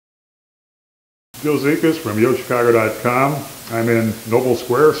Joe Zekas from YoChicago.com. I'm in Noble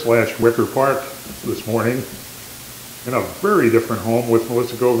Square / Wicker Park this morning in a very different home with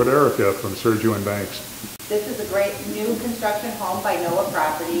Melissa Govederica from Sergio and Banks. This is a great new construction home by Noah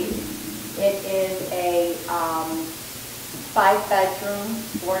Properties. It is a 5-bedroom,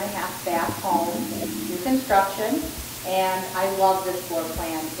 4.5 bath home, new construction, and I love this floor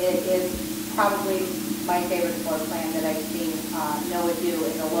plan. It is probably my favorite floor plan that I've seen Noah do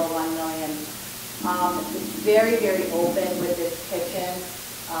in the low $1 million. It's very, very open with this kitchen,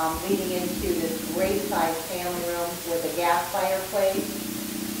 leading into this great sized family room with a gas fireplace,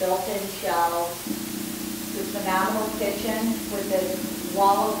 built-in shelves, this phenomenal kitchen with this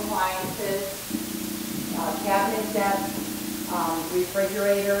wall of appliances, cabinet depth,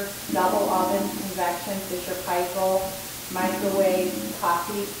 refrigerator, double oven, convection, Fisher-Paykel, microwave,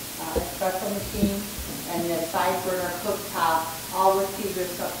 coffee, espresso machine, and the side burner cooktop, all with Caesar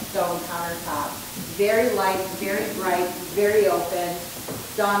stone countertop. Very light, very bright, very open,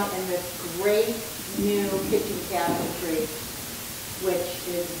 done in this great new kitchen cabinetry, which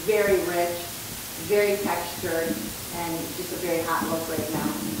is very rich, very textured, and just a very hot look right now.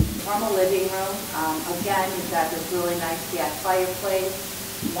 Normal living room. Again, you've got this really nice gas fireplace,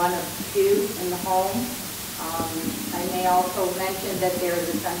 one of 2 in the home. I may also mention that there is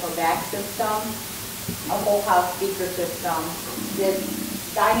a central back system, a whole house speaker system,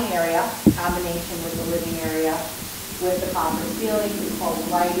 this dining area, combination with the living area, with the copper ceiling, the closed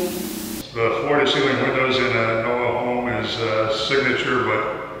lighting. The floor-to-ceiling windows in a Noah home is signature,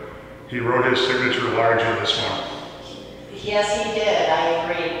 but he wrote his signature large in this one. Yes, he did. I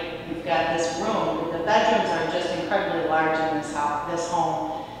agree. We've got this room. The bedrooms are just incredibly large in this house, this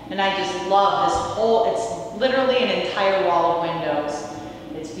home. And I just love this whole, it's literally an entire wall of windows.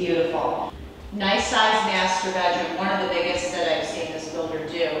 It's beautiful. Nice sized master bedroom, one of the biggest that I've seen this builder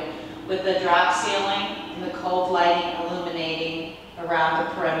do, with the drop ceiling and the cove lighting illuminating around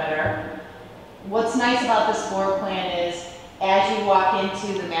the perimeter. What's nice about this floor plan is, as you walk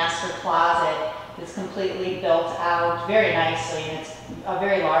into the master closet, it's completely built out very nicely, and it's a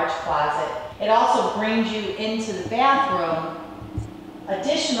very large closet. It also brings you into the bathroom.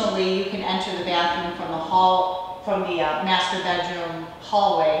 Additionally, you can enter the bathroom from the master bedroom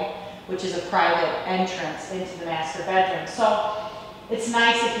hallway, which is a private entrance into the master bedroom. So it's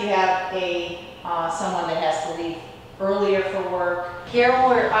nice if you have someone that has to leave earlier for work. Here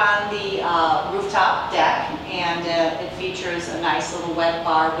we're on the rooftop deck, and it features a nice little wet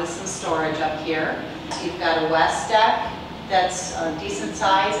bar with some storage up here. So you've got a west deck that's a decent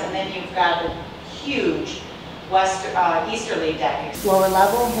size, and then you've got a huge easterly deck. Lower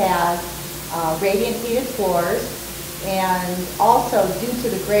level has radiant heated floors, and also due to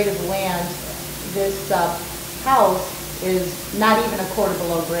the grade of the land, this house is not even a quarter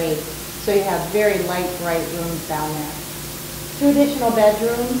below grade. So you have very light, bright rooms down there. 2 additional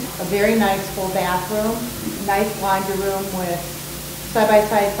bedrooms, a very nice full bathroom, nice laundry room with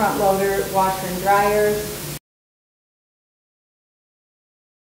side-by-side front loader, washer and dryers,